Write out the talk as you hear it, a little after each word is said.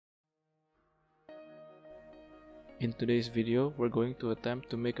In today's video, we're going to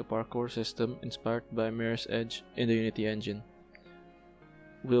attempt to make a parkour system inspired by Mirror's Edge in the Unity engine.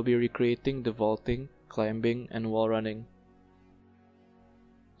 We'll be recreating the vaulting, climbing, and wall running.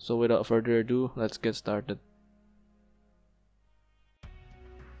 So without further ado, let's get started.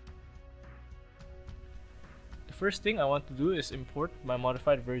 The first thing I want to do is import my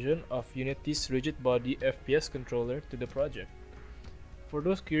modified version of Unity's rigid body FPS controller to the project. For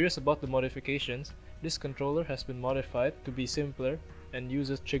those curious about the modifications, this controller has been modified to be simpler and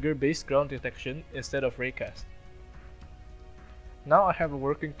uses trigger-based ground detection instead of raycast. Now I have a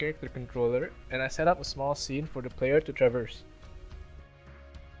working character controller and I set up a small scene for the player to traverse.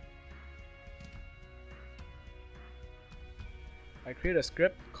 I create a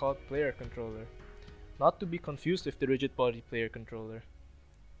script called player controller, not to be confused with the rigid body player controller,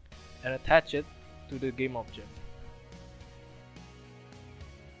 and attach it to the game object.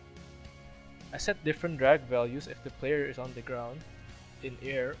 I set different drag values if the player is on the ground, in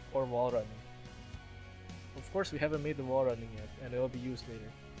air, or wall running. Of course, we haven't made the wall running yet, and it will be used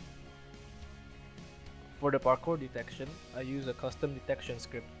later. For the parkour detection, I use a custom detection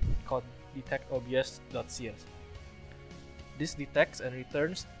script called detectobs.cs. This detects and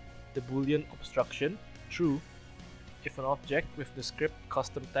returns the boolean obstruction true if an object with the script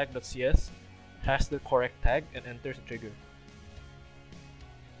custom tag.cs has the correct tag and enters a trigger.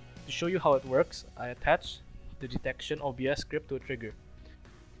 To show you how it works, I attach the detection OBS script to a trigger.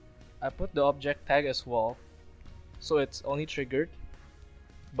 I put the object tag as wall, so it's only triggered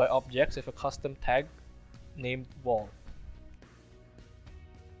by objects with a custom tag named wall.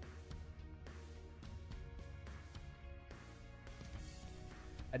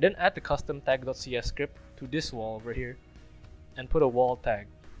 I then add the custom tag.cs script to this wall over here and put a wall tag.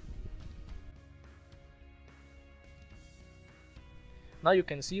 Now you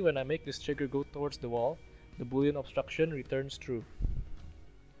can see when I make this trigger go towards the wall, the boolean obstruction returns true.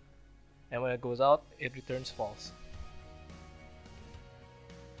 And when it goes out, it returns false.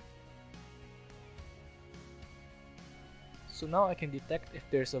 So now I can detect if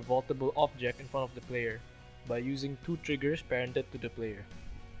there's a vaultable object in front of the player by using two triggers parented to the player.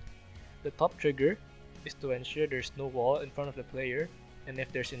 The top trigger is to ensure there's no wall in front of the player and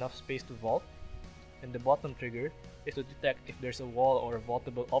if there's enough space to vault, and the bottom trigger is to detect if there's a wall or a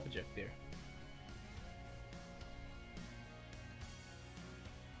vaultable object there.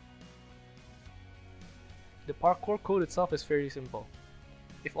 The parkour code itself is very simple.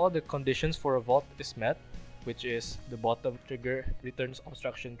 If all the conditions for a vault is met, which is the bottom trigger returns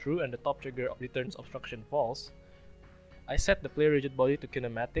obstruction true and the top trigger returns obstruction false, I set the player rigid body to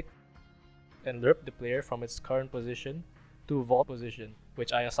kinematic and lerp the player from its current position to vault position,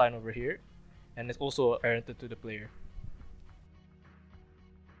 which I assign over here, and is also parented to the player.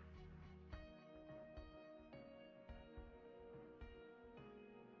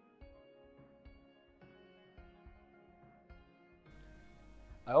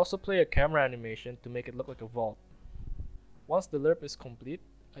 I also play a camera animation to make it look like a vault. Once the lerp is complete,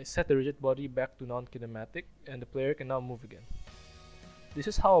 I set the rigid body back to non-kinematic and the player can now move again. This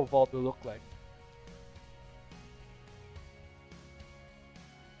is how a vault will look like.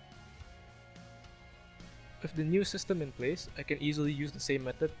 With the new system in place, I can easily use the same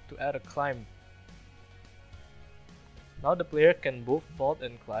method to add a climb. Now the player can both vault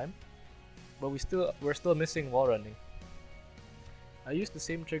and climb, but we're still missing wall running. I use the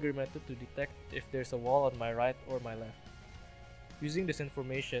same trigger method to detect if there's a wall on my right or my left. Using this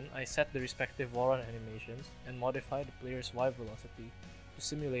information, I set the respective wall run animations and modify the player's Y velocity to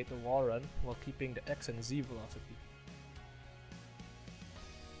simulate a wall run while keeping the X and Z velocity.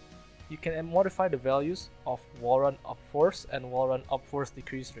 You can modify the values of wall run up force and wall run up force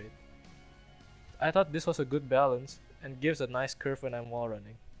decrease rate. I thought this was a good balance and gives a nice curve when I'm wall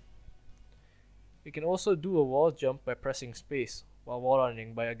running. You can also do a wall jump by pressing space while wall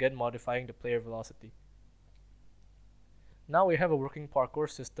running by again modifying the player velocity. Now we have a working parkour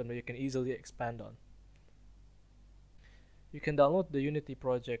system that you can easily expand on. You can download the Unity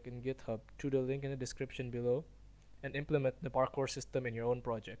project in GitHub through the link in the description below and implement the parkour system in your own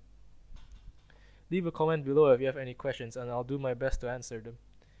project. Leave a comment below if you have any questions and I'll do my best to answer them.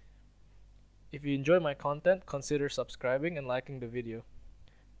 If you enjoy my content, consider subscribing and liking the video.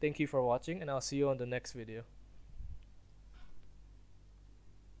 Thank you for watching and I'll see you on the next video.